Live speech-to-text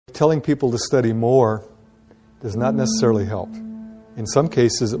telling people to study more does not necessarily help. In some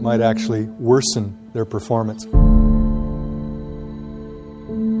cases, it might actually worsen their performance.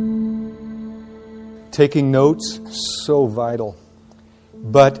 Taking notes, so vital.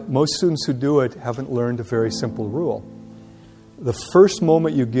 But most students who do it haven't learned a very simple rule. The first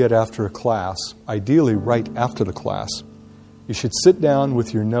moment you get after a class, ideally right after the class, you should sit down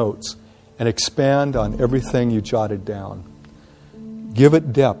with your notes and expand on everything you jotted down. Give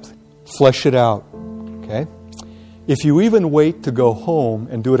it depth. Flesh it out. Okay? If you even wait to go home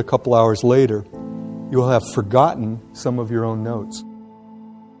and do it a couple hours later, you'll have forgotten some of your own notes.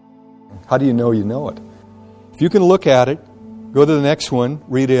 How do you know it? If you can look at it, go to the next one,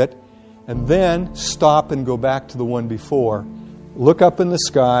 read it, and then stop and go back to the one before. Look up in the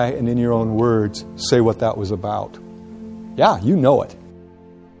sky and in your own words, say what that was about. Yeah, you know it.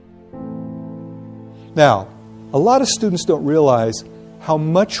 Now, a lot of students don't realize how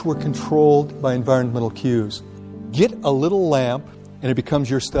much we're controlled by environmental cues. Get a little lamp and it becomes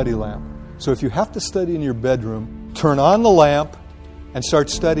your study lamp. So if you have to study in your bedroom, turn on the lamp and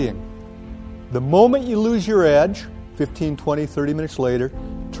start studying. The moment you lose your edge, 15, 20, 30 minutes later,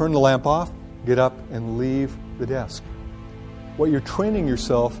 turn the lamp off, get up and leave the desk. What you're training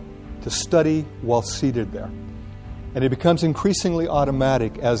yourself to study while seated there. And it becomes increasingly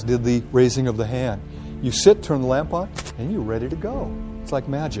automatic, as did the raising of the hand. You sit, turn the lamp on, and you're ready to go. It's like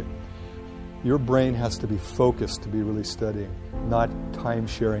magic. Your brain has to be focused to be really studying, not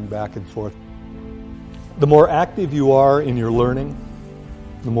time-sharing back and forth. The more active you are in your learning,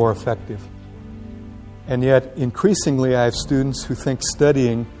 the more effective. And yet, increasingly, I have students who think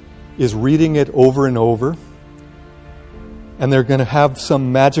studying is reading it over and over, and they're going to have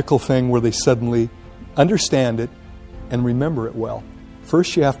some magical thing where they suddenly understand it and remember it well.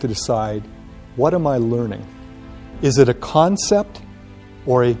 First, you have to decide, what am I learning? Is it a concept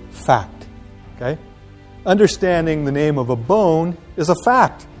or a fact? Okay? Understanding the name of a bone is a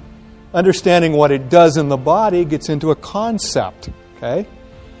fact. Understanding what it does in the body gets into a concept. Okay?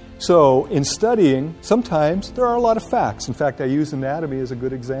 So, in studying, sometimes there are a lot of facts. In fact, I use anatomy as a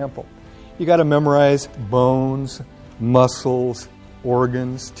good example. You got to memorize bones, muscles,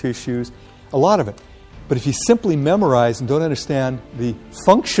 organs, tissues, a lot of it. But if you simply memorize and don't understand the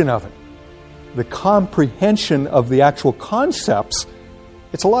function of it, the comprehension of the actual concepts,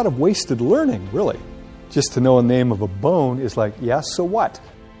 it's a lot of wasted learning, really. Just to know a name of a bone is like, yes, so what?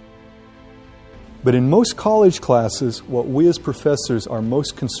 But in most college classes, what we as professors are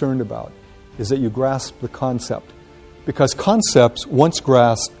most concerned about is that you grasp the concept. Because concepts, once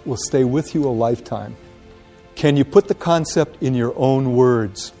grasped, will stay with you a lifetime. Can you put the concept in your own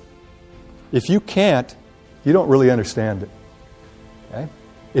words? If you can't, you don't really understand it. Okay?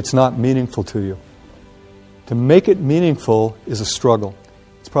 It's not meaningful to you. To make it meaningful is a struggle.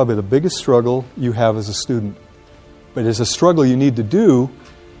 It's probably the biggest struggle you have as a student. But it's a struggle you need to do,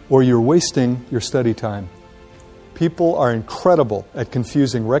 or you're wasting your study time. People are incredible at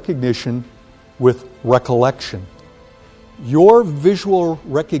confusing recognition with recollection. Your visual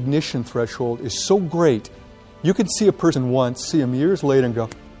recognition threshold is so great, you can see a person once, see them years later and go,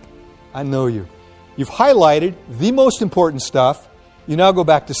 I know you. You've highlighted the most important stuff. You now go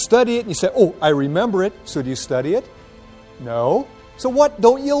back to study it and you say, oh, I remember it. So do you study it? No. So what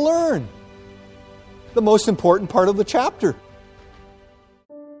don't you learn? The most important part of the chapter.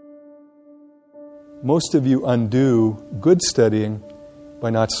 Most of you undo good studying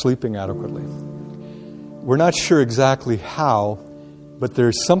by not sleeping adequately. We're not sure exactly how, but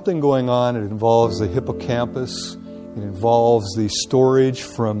there's something going on. It involves the hippocampus. It involves the storage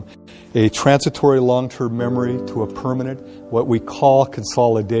from a transitory long-term memory to a permanent, what we call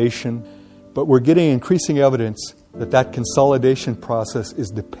consolidation. But we're getting increasing evidence that that consolidation process is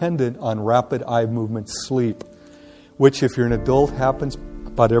dependent on rapid eye movement sleep, which if you're an adult happens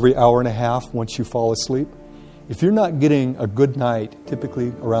about every hour and a half once you fall asleep. If you're not getting a good night,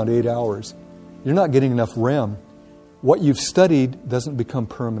 typically around 8 hours, you're not getting enough REM. What you've studied doesn't become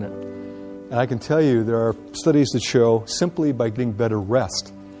permanent. And I can tell you there are studies that show simply by getting better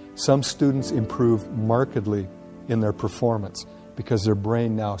rest, some students improve markedly in their performance because their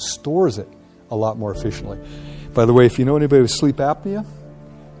brain now stores it a lot more efficiently. By the way, if you know anybody with sleep apnea,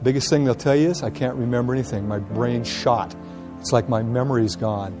 the biggest thing they'll tell you is, I can't remember anything. My brain's shot. It's like my memory's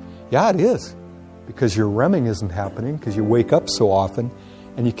gone. Yeah, it is. Because your REMing isn't happening, because you wake up so often,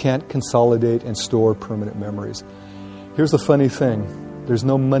 and you can't consolidate and store permanent memories. Here's the funny thing. There's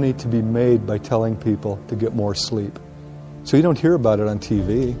no money to be made by telling people to get more sleep. So you don't hear about it on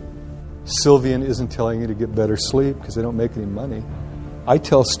TV. Sylvian isn't telling you to get better sleep because they don't make any money. I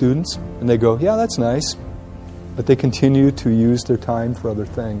tell students, and they go, yeah, that's nice. but they continue to use their time for other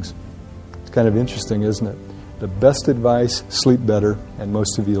things. It's kind of interesting, isn't it? The best advice, sleep better, and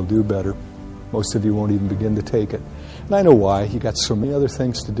most of you will do better. Most of you won't even begin to take it. And I know why. You got so many other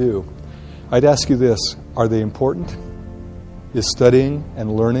things to do. I'd ask you this, are they important? Is studying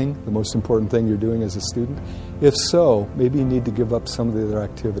and learning the most important thing you're doing as a student? If so, maybe you need to give up some of the other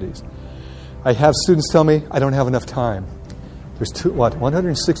activities. I have students tell me, I don't have enough time. There's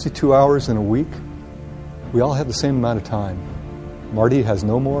 162 hours in a week? We all have the same amount of time. Marty has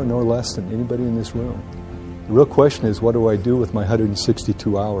no more nor less than anybody in this room. The real question is, what do I do with my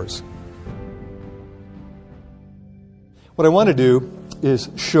 162 hours? What I want to do is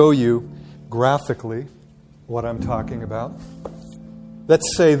show you graphically what I'm talking about.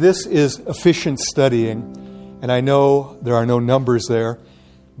 Let's say this is efficient studying, and I know there are no numbers there,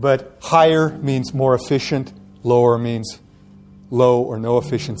 but higher means more efficient, lower means low or no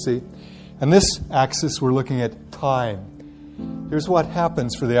efficiency. And this axis, we're looking at time. Here's what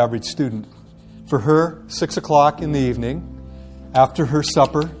happens for the average student. For her, 6 o'clock in the evening, after her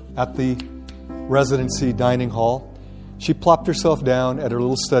supper at the residency dining hall, she plopped herself down at her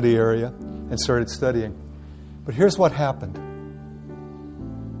little study area and started studying. But here's what happened.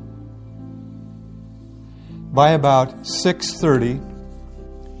 By about 6:30,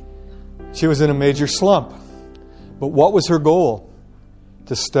 she was in a major slump. But what was her goal?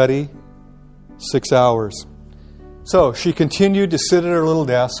 To study 6 hours. So she continued to sit at her little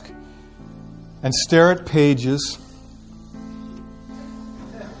desk and stare at pages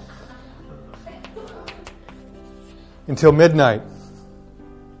until midnight.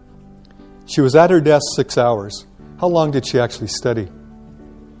 She was at her desk 6 hours. How long did she actually study?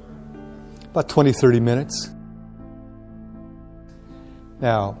 About 20, 30 minutes.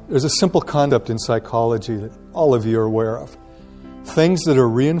 Now, there's a simple concept in psychology that all of you are aware of. Things that are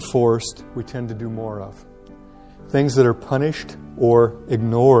reinforced, we tend to do more of. Things that are punished or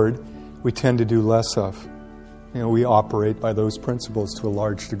ignored, we tend to do less of. We operate by those principles to a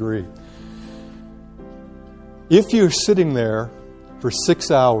large degree. If you're sitting there for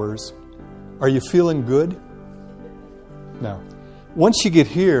 6 hours, are you feeling good? No. Once you get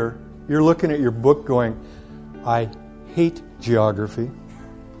here, you're looking at your book going, I hate geography.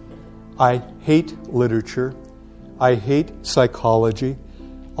 I hate literature. I hate psychology.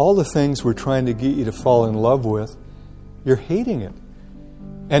 All the things we're trying to get you to fall in love with, you're hating it.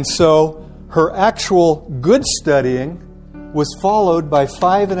 And so her actual good studying was followed by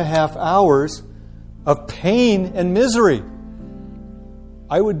 5.5 hours of pain and misery.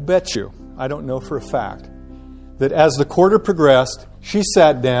 I would bet you, I don't know for a fact, that as the quarter progressed, she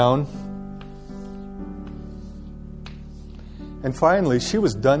sat down, and finally she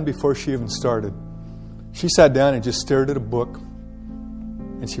was done before she even started. She sat down and just stared at a book,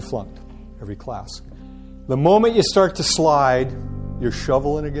 and she flunked every class. The moment you start to slide, you're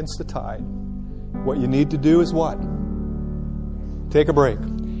shoveling against the tide. What you need to do is what? Take a break.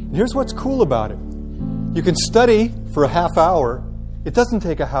 And here's what's cool about it. You can study for a half hour. It doesn't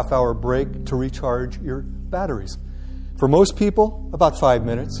take a half-hour break to recharge your batteries. For most people, about 5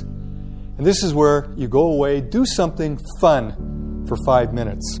 minutes. And this is where you go away, do something fun for 5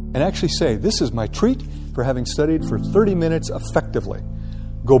 minutes, and actually say, this is my treat for having studied for 30 minutes effectively.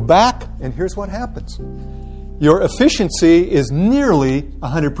 Go back, and here's what happens. Your efficiency is nearly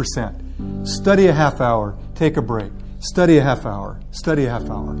 100%. Study a half hour, take a break. Study a half hour, study a half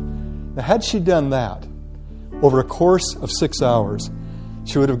hour. Now, had she done that, over a course of 6 hours,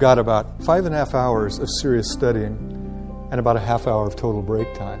 she would have got about 5.5 hours of serious studying and about a half hour of total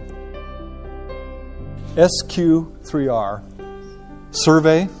break time. SQ3R.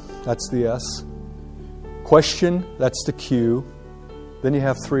 Survey, that's the S. Question, that's the Q. Then you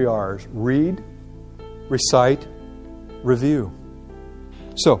have 3 R's. Read, recite, review.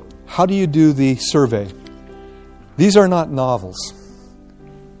 So, how do you do the survey? These are not novels.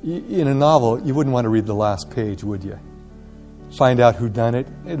 In a novel, you wouldn't want to read the last page, would you? Find out who done it,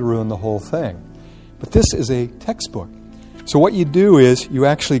 it'd ruin the whole thing. But this is a textbook. So what you do is you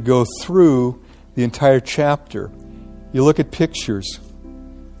actually go through the entire chapter. You look at pictures.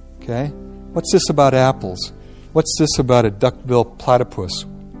 Okay? What's this about apples? What's this about a duck-bill platypus?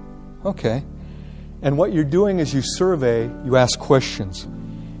 Okay. And what you're doing is you survey, you ask questions.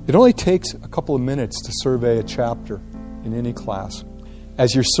 It only takes a couple of minutes to survey a chapter in any class.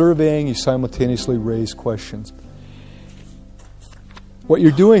 As you're surveying, you simultaneously raise questions. What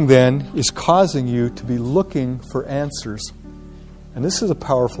you're doing then is causing you to be looking for answers. And this is a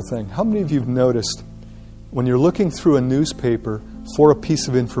powerful thing. How many of you have noticed when you're looking through a newspaper for a piece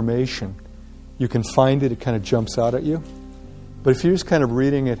of information, you can find it, it kind of jumps out at you? But if you're just kind of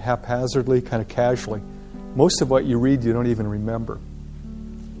reading it haphazardly, kind of casually, most of what you read you don't even remember.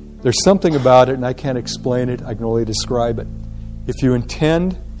 There's something about it, and I can't explain it. I can only describe it. If you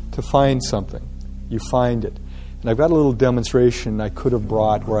intend to find something, you find it. And I've got a little demonstration I could have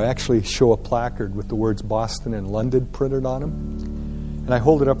brought where I actually show a placard with the words Boston and London printed on them. And I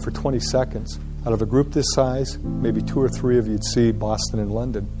hold it up for 20 seconds. Out of a group this size, maybe 2 or 3 of you'd see Boston and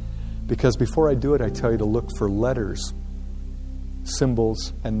London. Because before I do it, I tell you to look for letters,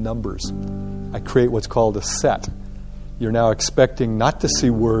 symbols, and numbers. I create what's called a set. You're now expecting not to see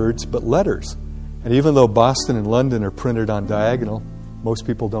words, but letters. And even though Boston and London are printed on diagonal, most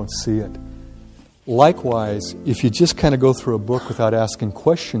people don't see it. Likewise, if you just kind of go through a book without asking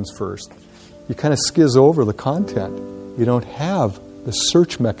questions first, you kind of skizz over the content. You don't have the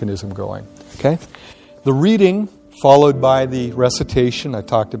search mechanism going. Okay? The reading, followed by the recitation, I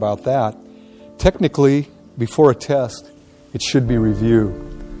talked about that. Technically, before a test, it should be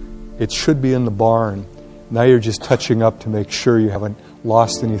review. It should be in the barn. Now you're just touching up to make sure you haven't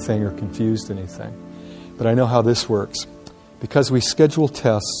lost anything or confused anything. But I know how this works. Because we schedule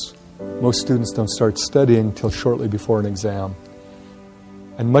tests, most students don't start studying until shortly before an exam.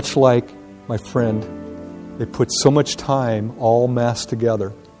 And much like my friend, they put so much time all massed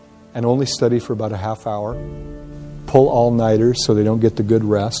together and only study for about a half hour, pull all-nighters so they don't get the good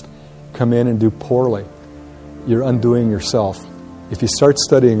rest, come in and do poorly. You're undoing yourself. If you start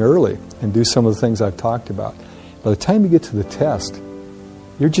studying early and do some of the things I've talked about, by the time you get to the test,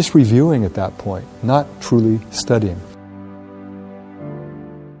 you're just reviewing at that point, not truly studying.